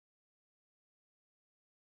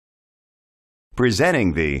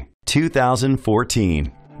Presenting the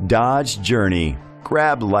 2014 Dodge Journey.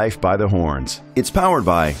 Grab life by the horns. It's powered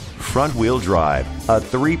by front-wheel drive, a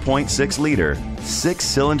 3.6-liter,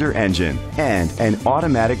 6-cylinder engine, and an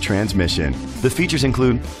automatic transmission. The features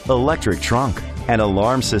include electric trunk, an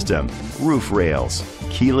alarm system, roof rails,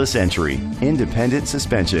 keyless entry, independent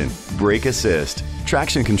suspension, brake assist,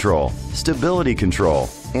 traction control, stability control,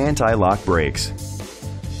 anti-lock brakes.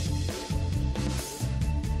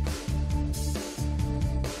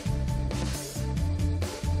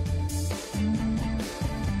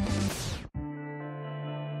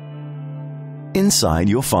 Inside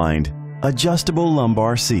you'll find adjustable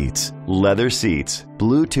lumbar seats, leather seats,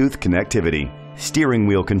 Bluetooth connectivity, steering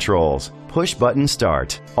wheel controls, push-button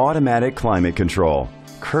start, automatic climate control,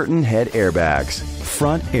 curtain head airbags,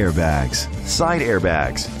 front airbags,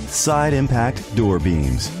 side impact door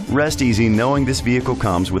beams. Rest easy knowing this vehicle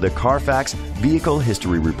comes with a Carfax Vehicle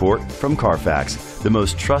History Report from Carfax, the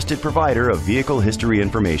most trusted provider of vehicle history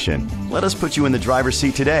information. Let us put you in the driver's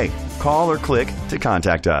seat today. Call or click to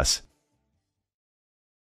contact us.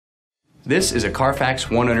 This is a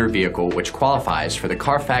Carfax one-owner vehicle which qualifies for the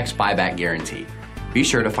Carfax buyback guarantee. Be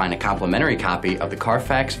sure to find a complimentary copy of the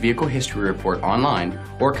Carfax Vehicle History Report online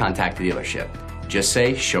or contact the dealership. Just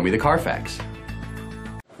say, "Show me the Carfax."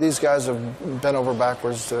 These guys have bent over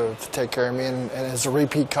backwards to take care of me, and as a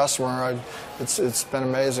repeat customer, it's been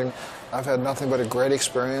amazing. I've had nothing but a great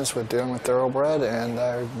experience with dealing with Thoroughbred, and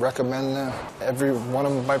I recommend every one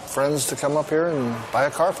of my friends to come up here and buy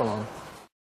a car from them.